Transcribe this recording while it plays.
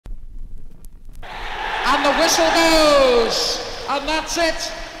And the whistle goes. And that's it.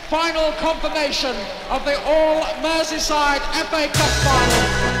 Final confirmation of the All-Merseyside FA Cup final.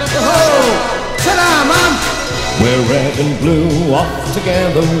 Ta-da, man! We're red and blue, off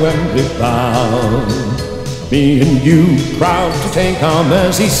together Wembley bound. Me and you, proud to take our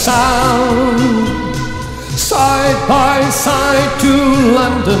Merseyside. Side by side to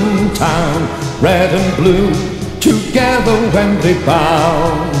London town, red and blue, together Wembley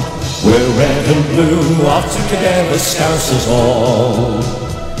bound. We're red and blue, off together, Scousers all.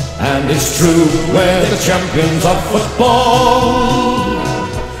 And it's true, we're the champions of football.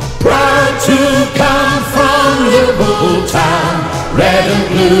 Proud to come from Liverpool town, red and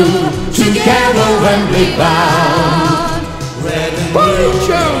blue, together Wembley bound. Red and blue,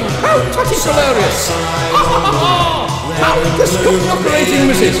 How Totty's hilarious! How this good operating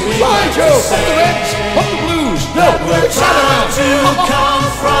missus! By Joe, up the Reds, up the Blues! No, we're proud to come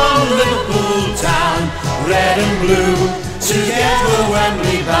from Liverpool town, red and blue, together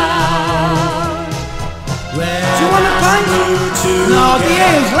Wembley bound. Do you want a pint? No, the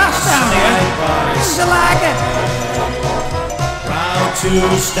ale's last down here. This is a lager. Proud to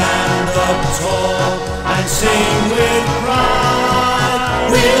stand up tall and sing with pride.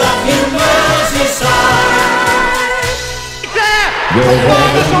 We love you, Merseyside. We're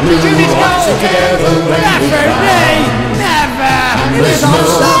red and blue, all together Wembley bound. Never! And there's no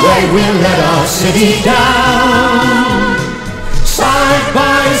way we'll let our city down. Side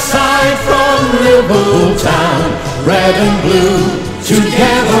by side from Liverpool town, red and blue,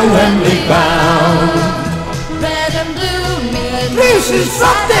 together Wembley bound. Red and blue, me and Bruce has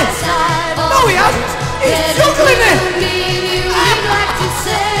dropped it! No, he hasn't! He's juggling it! I'd like to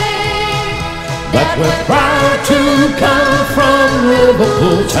say That we're proud to come from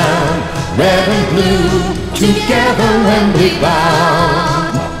Liverpool town, red and blue, together Wembley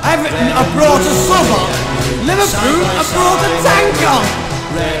bound. Everton have brought a sub on. Liverpool have brought a tank on.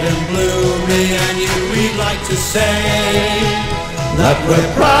 Red and blue, me and you, we'd like to say that we're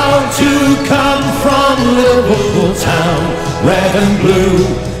proud to come from Liverpool town, red and blue,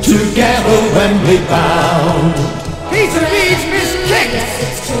 together Wembley bound. Peter Reed's missed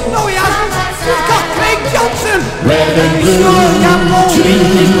kicked. No, he hasn't. He's got Craig Johnson. Red and blue,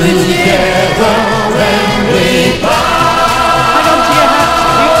 together